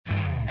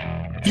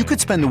You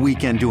could spend the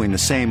weekend doing the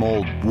same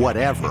old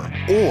whatever,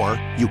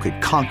 or you could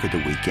conquer the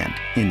weekend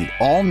in the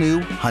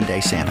all-new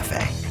Hyundai Santa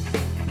Fe.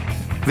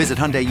 Visit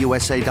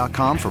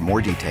HyundaiUSA.com for more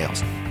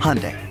details.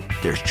 Hyundai,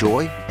 there's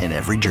joy in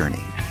every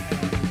journey.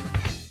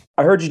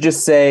 I heard you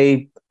just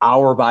say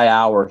hour by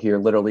hour here,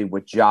 literally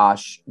with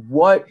Josh.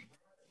 What,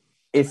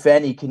 if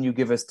any, can you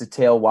give us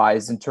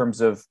detail-wise in terms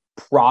of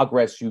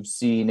progress you've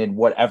seen in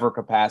whatever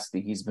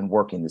capacity he's been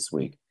working this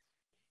week?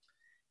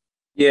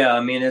 Yeah,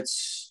 I mean,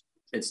 it's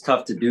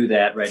tough to do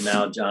that right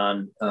now,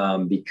 John,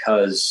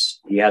 because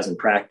he hasn't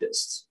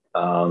practiced.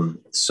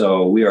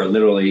 So we are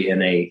literally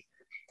in a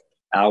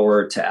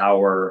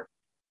hour-to-hour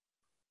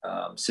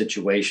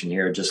situation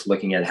here, just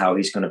looking at how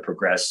he's going to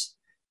progress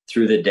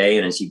through the day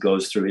and as he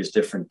goes through his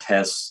different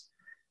tests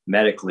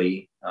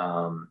medically,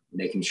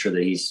 making sure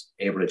that he's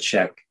able to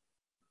check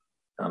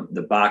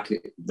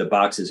the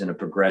boxes in a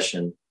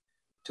progression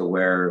to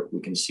where we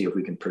can see if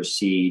we can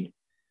proceed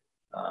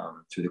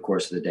through the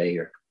course of the day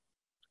here.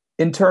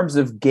 In terms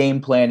of game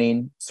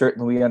planning,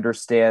 certainly we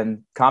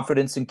understand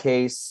confidence in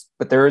Case,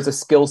 but there is a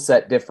skill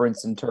set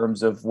difference in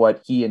terms of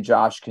what he and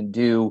Josh can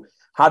do.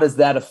 How does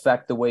that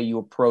affect the way you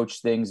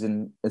approach things,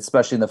 and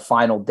especially in the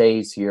final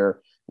days here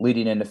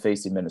leading into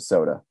facing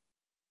Minnesota?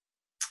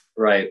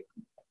 Right.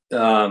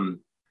 I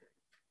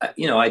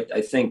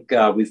think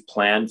we've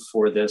planned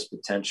for this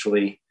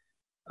potentially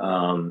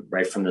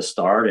right from the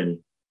start. And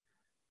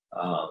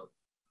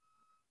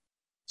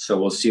so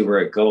we'll see where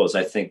it goes.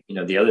 I think,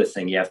 the other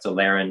thing you have to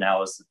layer in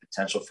now is the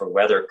potential for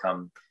weather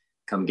come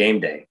game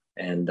day.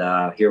 And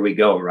here we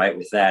go, right,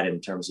 with that in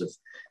terms of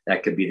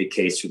that could be the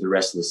case through the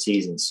rest of the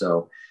season.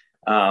 So,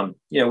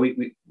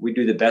 we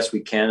do the best we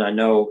can. I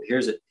know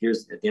here's at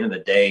the end of the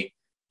day,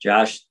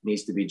 Josh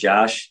needs to be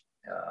Josh.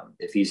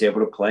 If he's able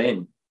to play,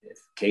 and if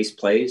Case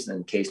plays,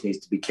 then Case needs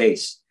to be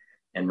Case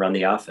and run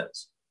the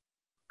offense.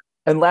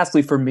 And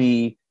lastly, for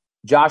me,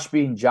 Josh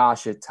being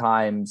Josh at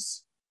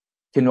times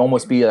can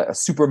almost be a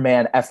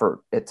Superman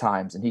effort at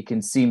times. And he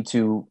can seem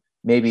to,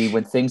 maybe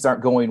when things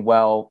aren't going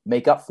well,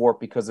 make up for it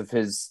because of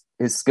his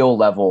skill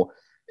level.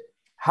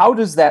 How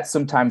does that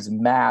sometimes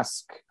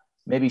mask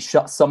maybe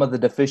some of the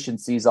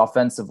deficiencies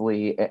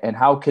offensively? And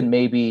how can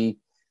maybe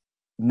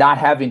not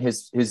having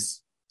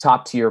his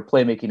top tier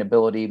playmaking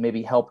ability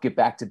maybe help get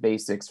back to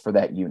basics for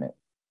that unit?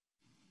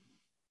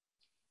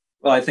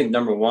 Well, I think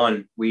number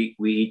one, we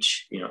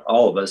each,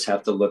 all of us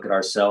have to look at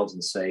ourselves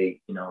and say,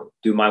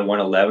 do my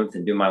 111th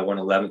and do my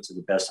 111th to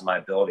the best of my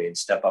ability and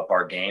step up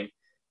our game,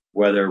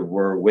 whether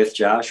we're with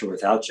Josh or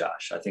without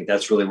Josh. I think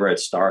that's really where it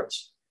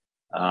starts.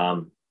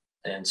 And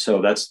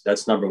so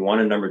that's number one.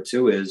 And number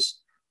two is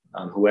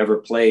whoever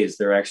plays,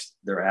 they're asked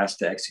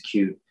to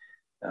execute,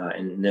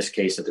 in this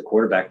case at the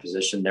quarterback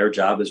position, their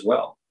job as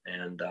well.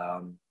 And,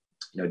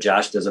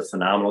 Josh does a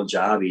phenomenal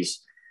job.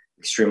 He's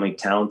extremely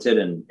talented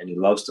and he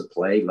loves to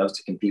play, he loves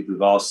to compete.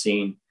 We've all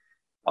seen,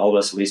 all of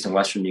us, at least in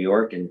Western New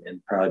York and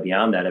probably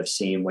beyond that, have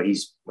seen what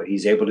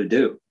he's able to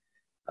do.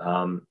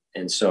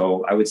 And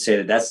so I would say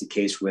that that's the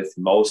case with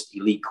most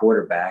elite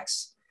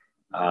quarterbacks.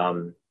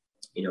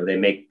 They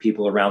make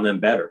people around them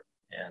better.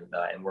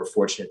 And we're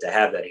fortunate to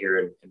have that here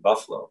in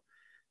Buffalo.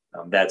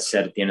 That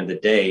said, at the end of the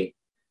day,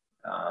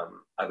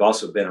 I've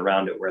also been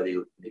around it where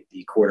the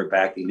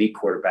elite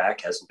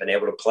quarterback hasn't been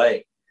able to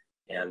play.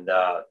 And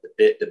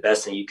the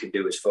best thing you can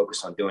do is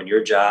focus on doing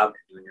your job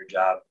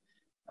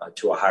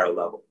to a higher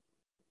level.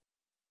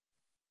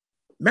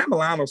 Matt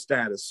Milano's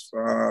status,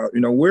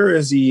 where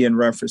is he in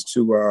reference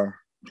to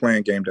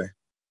playing game day?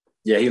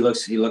 Yeah, he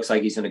looks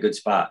like he's in a good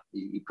spot.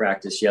 He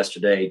practiced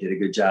yesterday, did a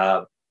good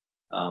job.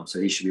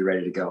 So he should be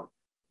ready to go.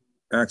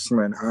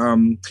 Excellent.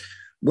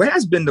 What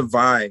has been the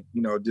vibe,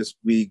 this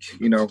week,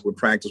 with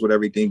practice, with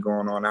everything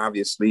going on,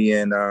 obviously,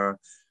 and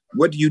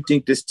what do you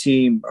think this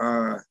team,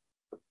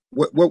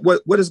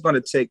 what is going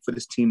to take for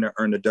this team to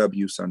earn the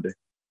W Sunday?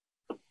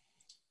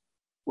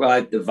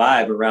 Well, the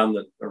vibe around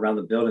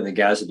the building, the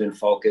guys have been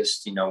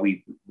focused.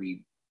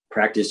 We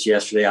practiced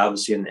yesterday,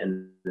 obviously,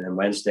 and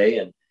Wednesday,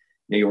 and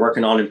you're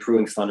working on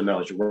improving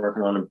fundamentals. You're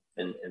working on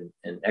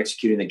and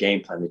executing the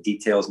game plan. The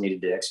details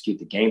needed to execute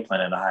the game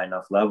plan at a high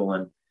enough level,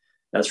 and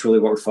that's really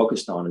what we're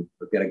focused on. And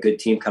we've got a good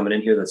team coming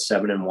in here that's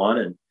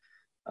 7-1,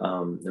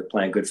 and they're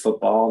playing good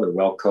football. They're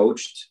well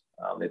coached.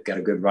 They've got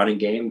a good running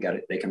game.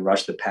 They can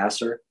rush the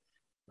passer.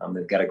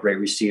 They've got a great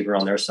receiver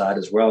on their side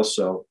as well.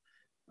 So,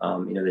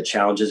 the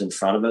challenge is in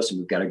front of us, and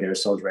we've got to get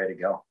ourselves ready to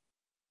go.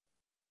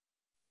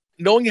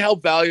 Knowing how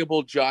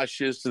valuable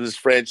Josh is to this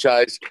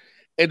franchise,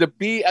 and to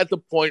be at the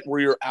point where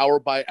you're hour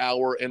by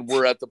hour, and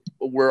we're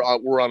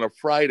on a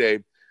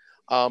Friday,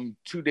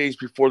 2 days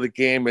before the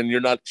game, and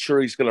you're not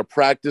sure he's going to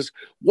practice.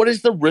 What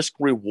is the risk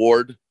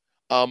reward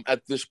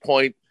at this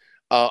point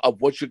of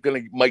what you're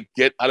might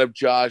get out of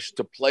Josh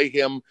to play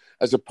him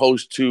as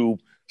opposed to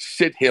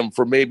sit him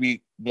for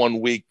maybe 1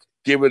 week,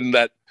 given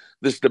that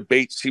this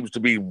debate seems to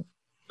be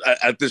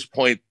at this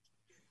point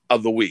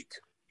of the week?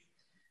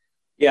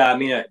 Yeah, I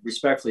mean,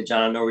 respectfully,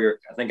 John, I know where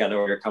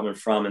you're coming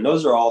from. And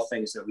those are all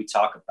things that we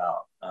talk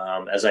about.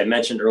 As I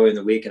mentioned earlier in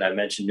the week, and I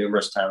mentioned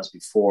numerous times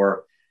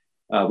before,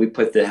 we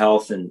put the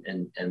health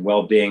and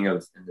well-being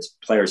of this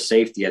player's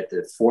safety at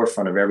the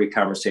forefront of every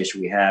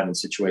conversation we have in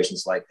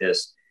situations like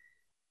this.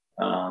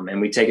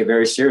 And we take it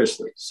very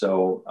seriously.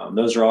 So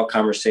those are all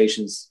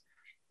conversations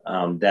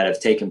that have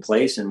taken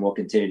place and will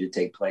continue to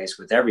take place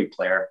with every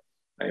player,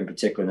 in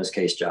particular in this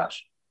case,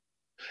 Josh.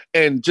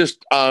 And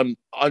just on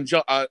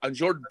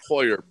Jordan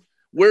Poyer,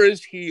 where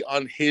is he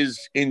on his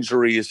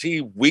injury? Is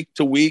he week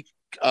to week?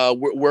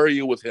 Where are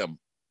you with him?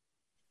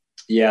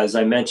 Yeah, as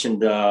I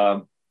mentioned,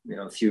 a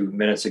few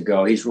minutes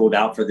ago, he's ruled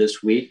out for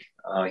this week.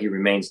 He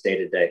remains day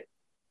to day.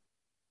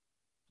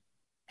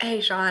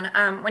 Hey, Sean,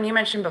 when you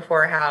mentioned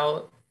before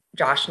how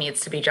Josh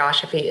needs to be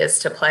Josh if he is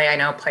to play, I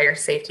know player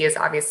safety is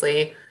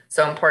obviously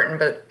so important,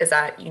 but is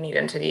that you need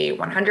him to be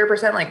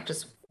 100%? Like,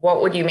 just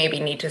what would you maybe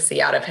need to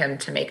see out of him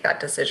to make that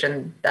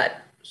decision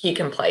that he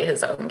can play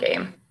his own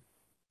game?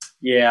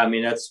 Yeah, I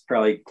mean, that's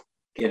probably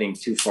getting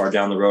too far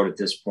down the road at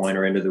this point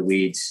or into the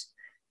weeds,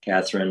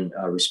 Catherine,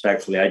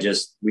 respectfully.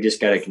 We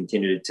just got to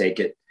continue to take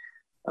it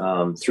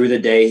through the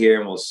day here,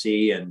 and we'll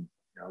see. And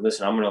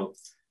listen, I'm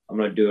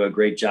going to do a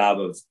great job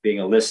of being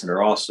a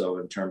listener also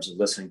in terms of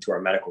listening to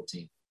our medical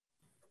team.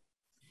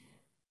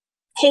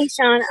 Hey,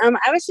 Sean,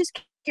 I was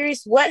just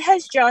curious, what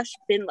has Josh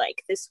been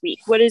like this week?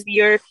 What has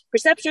your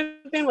perception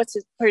been? What's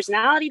his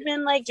personality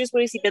been like? Just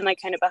what has he been like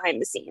kind of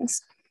behind the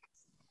scenes?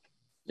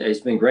 Yeah,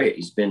 he's been great.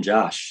 He's been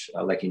Josh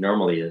like he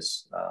normally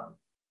is.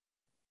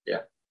 Yeah.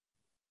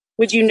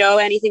 Would you know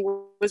anything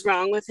was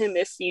wrong with him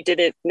if you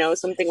didn't know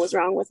something was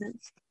wrong with him?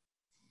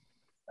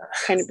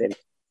 Kind of been.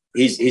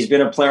 He's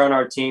been a player on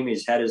our team.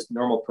 He's had his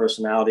normal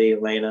personality,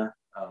 Elena.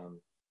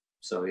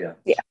 So, yeah.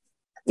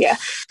 Yeah.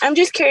 I'm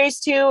just curious,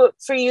 too,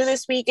 for you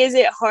this week, is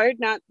it hard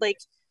not, like,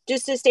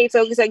 just to stay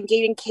focused on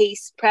getting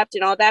Case prepped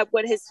and all that?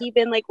 What has he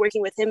been like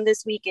working with him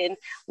this week? And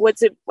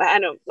what's it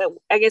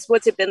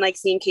been like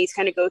seeing Case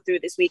kind of go through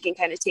this week and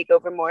kind of take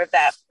over more of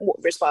that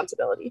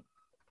responsibility?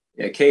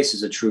 Yeah, Case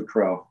is a true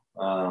pro.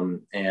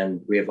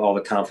 And we have all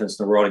the confidence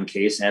in the world in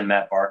Case and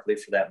Matt Barkley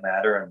for that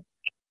matter.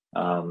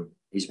 And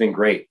he's been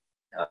great.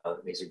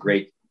 He's a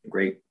great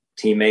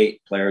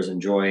teammate. Players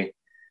enjoy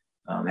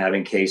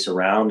having Case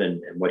around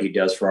and what he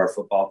does for our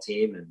football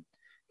team. And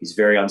he's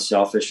very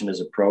unselfish in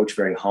his approach,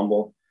 very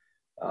humble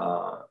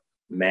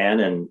man,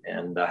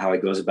 and how he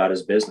goes about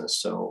his business.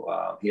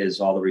 So he has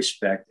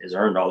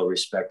earned all the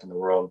respect in the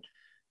world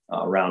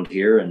around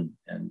here. And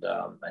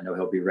I know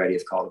he'll be ready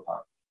if called upon.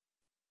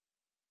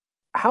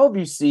 How have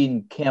you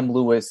seen Cam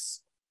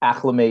Lewis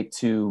acclimate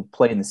to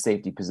play in the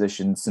safety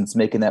position since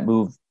making that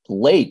move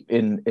late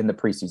in the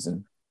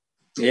preseason?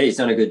 Yeah, he's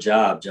done a good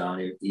job,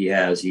 John. He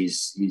has.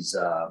 He's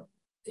the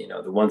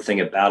one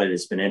thing about it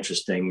has been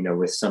interesting,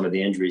 with some of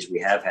the injuries we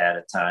have had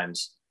at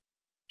times,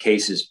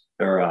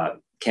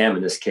 Cam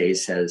in this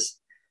case has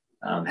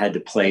had to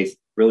play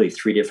really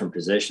three different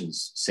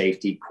positions: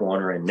 safety,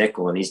 corner, and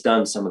nickel. And he's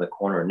done some of the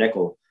corner and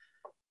nickel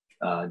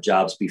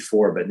jobs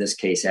before, but in this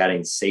case,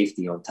 adding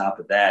safety on top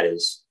of that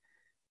is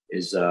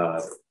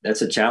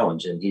that's a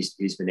challenge. And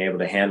he's been able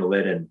to handle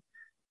it. And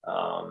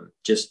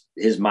just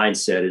his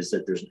mindset is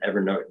that there's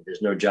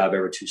no job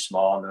ever too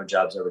small, no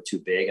job's ever too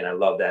big. And I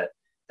love that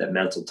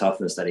mental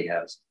toughness that he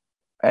has.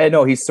 I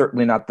know he's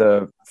certainly not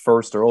the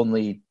first or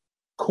only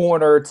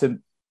corner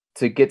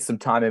to get some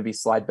time, maybe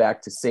slide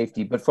back to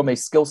safety, but from a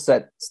skill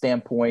set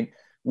standpoint,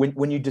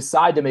 when you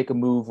decide to make a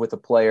move with a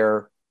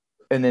player,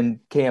 and then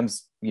Cam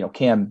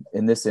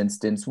in this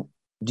instance,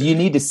 do you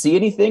need to see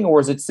anything, or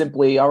is it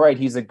simply, all right,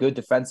 he's a good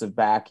defensive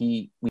back,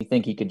 we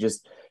think he could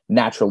just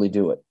naturally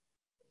do it?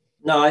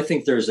 No, I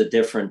think there's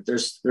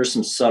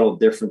some subtle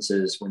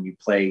differences when you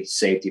play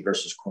safety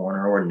versus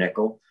corner or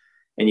nickel,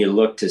 and you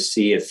look to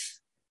see if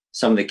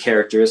some of the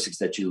characteristics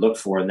that you look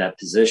for in that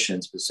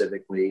position,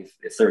 specifically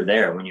if they're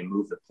there when you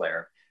move the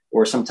player,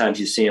 or sometimes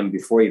you see them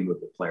before you move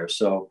the player.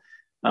 So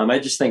I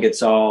just think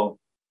it's all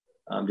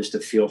just a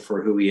feel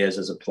for who he is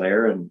as a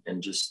player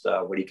and just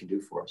what he can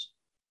do for us.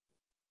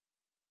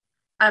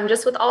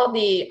 Just with all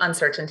the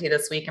uncertainty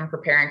this week and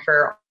preparing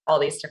for all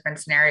these different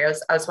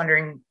scenarios, I was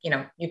wondering,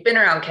 you've been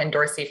around Ken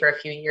Dorsey for a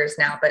few years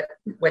now, but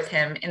with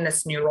him in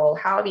this new role,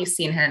 how have you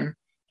seen him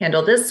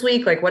handle this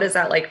week? Like, what is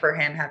that like for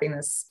him having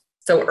this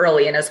so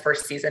early in his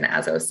first season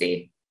as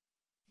OC?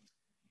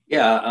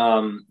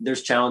 Yeah,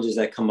 there's challenges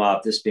that come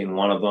up, this being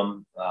one of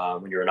them.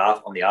 When you're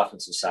on the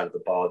offensive side of the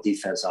ball,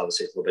 defense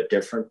obviously is a little bit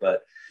different,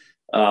 but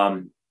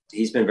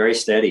he's been very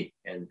steady,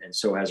 and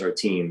so has our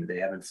team. They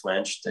haven't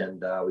flinched,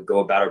 and we go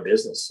about our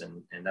business,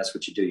 and that's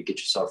what you do. You get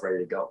yourself ready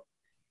to go.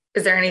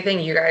 Is there anything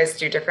you guys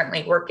do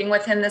differently working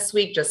with him this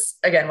week? Just,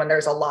 again, when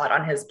there's a lot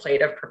on his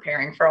plate of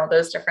preparing for all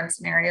those different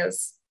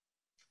scenarios?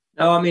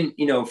 No, I mean,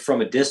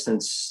 from a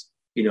distance,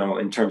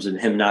 in terms of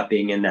him not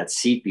being in that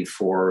seat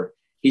before,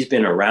 he's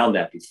been around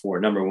that before.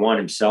 Number one,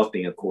 himself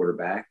being a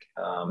quarterback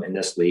in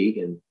this league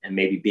and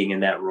maybe being in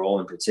that role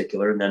in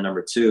particular. And then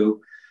number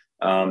two,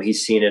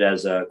 he's seen it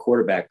as a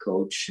quarterback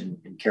coach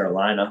in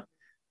Carolina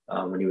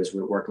when he was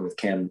working with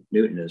Cam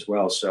Newton as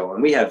well. So,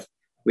 and we have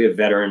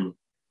veteran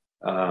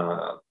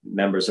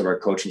members of our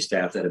coaching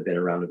staff that have been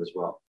around it as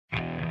well.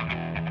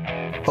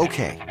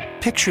 Okay,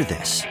 picture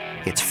this.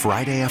 It's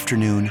Friday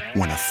afternoon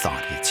when a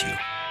thought hits you.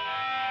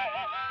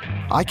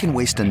 I can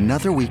waste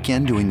another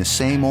weekend doing the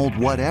same old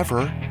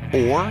whatever,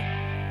 or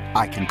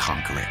I can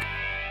conquer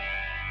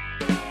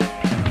it.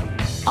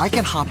 I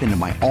can hop into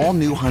my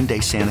all-new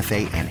Hyundai Santa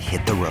Fe and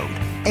hit the road.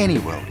 Any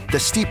road. The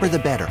steeper, the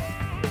better.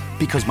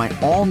 Because my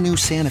all-new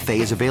Santa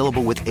Fe is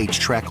available with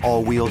H-Track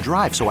all-wheel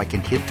drive, so I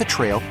can hit the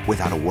trail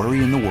without a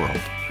worry in the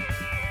world.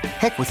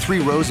 Heck, with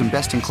 3 rows and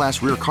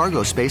best-in-class rear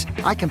cargo space,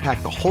 I can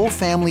pack the whole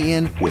family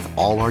in with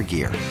all our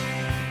gear.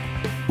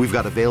 We've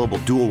got available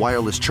dual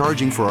wireless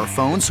charging for our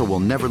phones, so we'll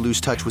never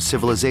lose touch with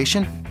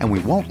civilization, and we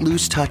won't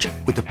lose touch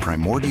with the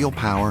primordial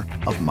power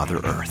of Mother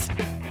Earth.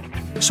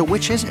 So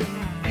which is it?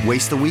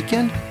 Waste the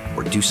weekend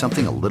or do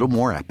something a little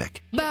more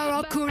epic?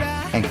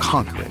 And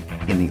conquer it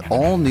in the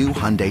all-new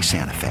Hyundai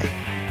Santa Fe.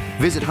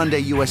 Visit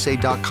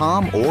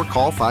HyundaiUSA.com or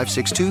call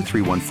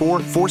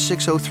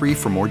 562-314-4603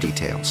 for more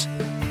details.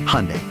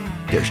 Hyundai,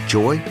 there's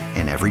joy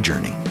in every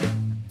journey.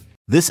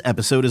 This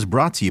episode is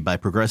brought to you by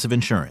Progressive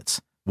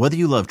Insurance. Whether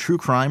you love true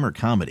crime or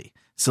comedy,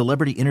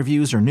 celebrity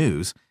interviews or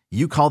news,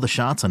 you call the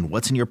shots on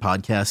what's in your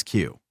podcast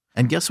queue.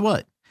 And guess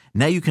what?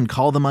 Now you can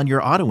call them on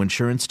your auto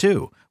insurance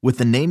too with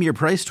the Name Your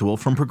Price tool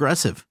from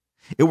Progressive.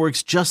 It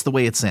works just the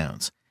way it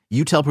sounds.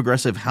 You tell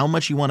Progressive how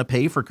much you want to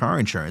pay for car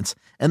insurance,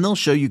 and they'll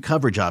show you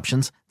coverage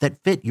options that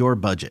fit your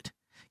budget.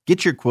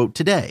 Get your quote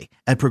today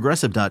at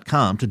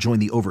Progressive.com to join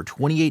the over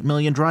 28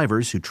 million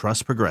drivers who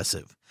trust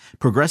Progressive.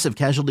 Progressive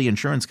Casualty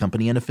Insurance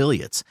Company and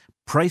Affiliates.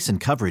 Price and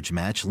coverage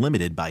match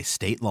limited by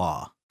state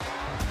law.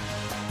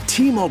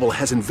 T-Mobile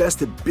has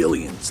invested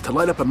billions to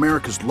light up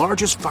America's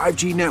largest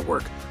 5G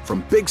network,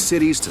 from big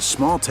cities to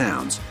small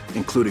towns,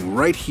 including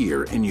right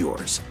here in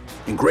yours.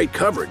 And great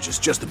coverage is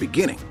just the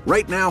beginning.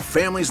 Right now,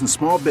 families and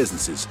small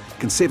businesses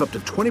can save up to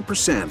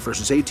 20%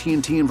 versus AT&T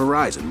and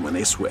Verizon when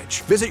they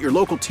switch. Visit your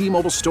local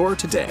T-Mobile store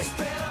today.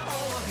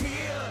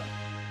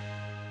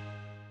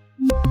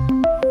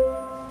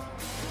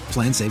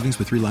 Plan savings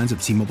with 3 lines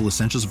of T-Mobile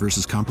Essentials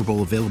versus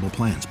comparable available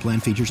plans. Plan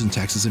features and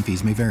taxes and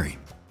fees may vary.